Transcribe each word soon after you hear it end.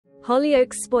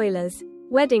Hollyoaks spoilers.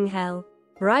 Wedding hell.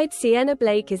 Bride Sienna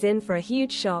Blake is in for a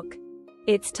huge shock.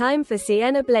 It's time for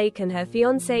Sienna Blake and her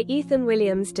fiancé Ethan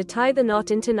Williams to tie the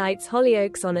knot in tonight's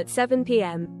Hollyoaks on at 7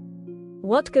 p.m.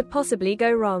 What could possibly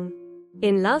go wrong?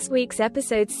 In last week's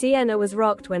episode, Sienna was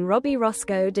rocked when Robbie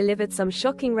Roscoe delivered some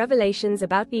shocking revelations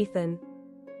about Ethan.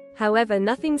 However,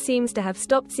 nothing seems to have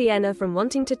stopped Sienna from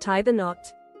wanting to tie the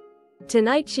knot.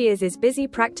 Tonight she is busy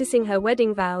practicing her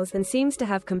wedding vows and seems to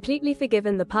have completely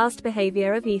forgiven the past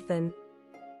behavior of Ethan.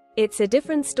 It's a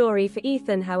different story for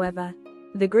Ethan, however.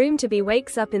 The groom-to-be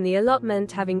wakes up in the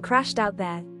allotment having crashed out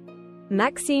there.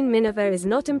 Maxine Minerva is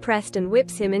not impressed and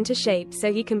whips him into shape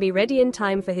so he can be ready in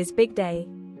time for his big day.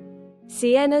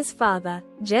 Sienna's father,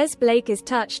 Jez Blake, is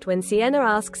touched when Sienna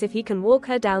asks if he can walk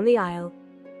her down the aisle.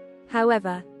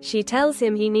 However, she tells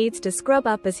him he needs to scrub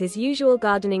up as his usual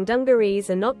gardening dungarees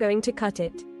are not going to cut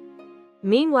it.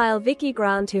 Meanwhile, Vicky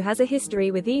Grant, who has a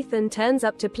history with Ethan, turns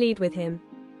up to plead with him,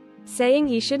 saying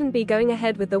he shouldn't be going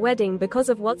ahead with the wedding because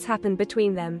of what's happened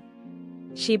between them.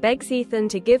 She begs Ethan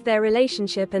to give their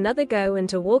relationship another go and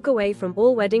to walk away from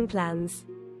all wedding plans.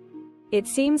 It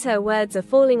seems her words are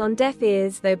falling on deaf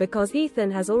ears though, because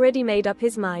Ethan has already made up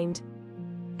his mind.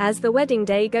 As the wedding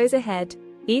day goes ahead,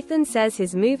 Ethan says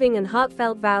his moving and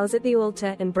heartfelt vows at the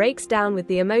altar and breaks down with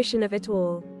the emotion of it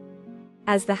all.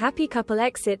 As the happy couple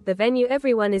exit the venue,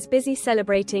 everyone is busy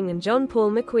celebrating and John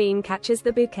Paul McQueen catches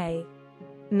the bouquet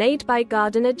made by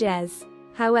gardener Jez.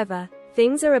 However,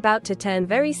 things are about to turn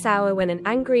very sour when an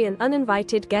angry and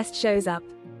uninvited guest shows up.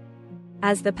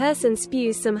 As the person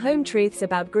spews some home truths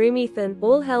about groom Ethan,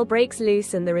 all hell breaks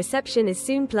loose and the reception is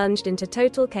soon plunged into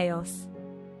total chaos.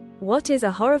 What is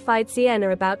a horrified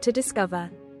Sienna about to discover?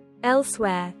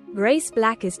 Elsewhere, Grace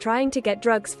Black is trying to get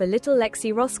drugs for little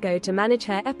Lexi Roscoe to manage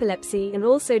her epilepsy and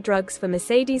also drugs for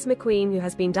Mercedes McQueen, who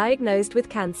has been diagnosed with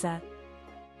cancer.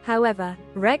 However,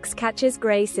 Rex catches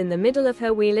Grace in the middle of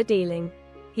her wheeler dealing.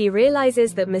 He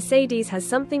realizes that Mercedes has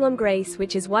something on Grace,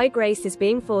 which is why Grace is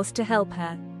being forced to help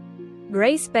her.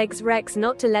 Grace begs Rex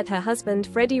not to let her husband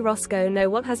Freddie Roscoe know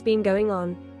what has been going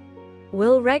on.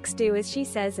 Will Rex do as she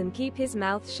says and keep his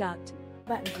mouth shut?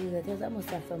 Bạn vừa theo dõi một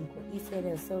sản phẩm của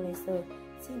ICL Soleil.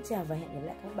 Xin chào và hẹn gặp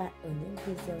lại các bạn ở những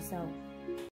video sau.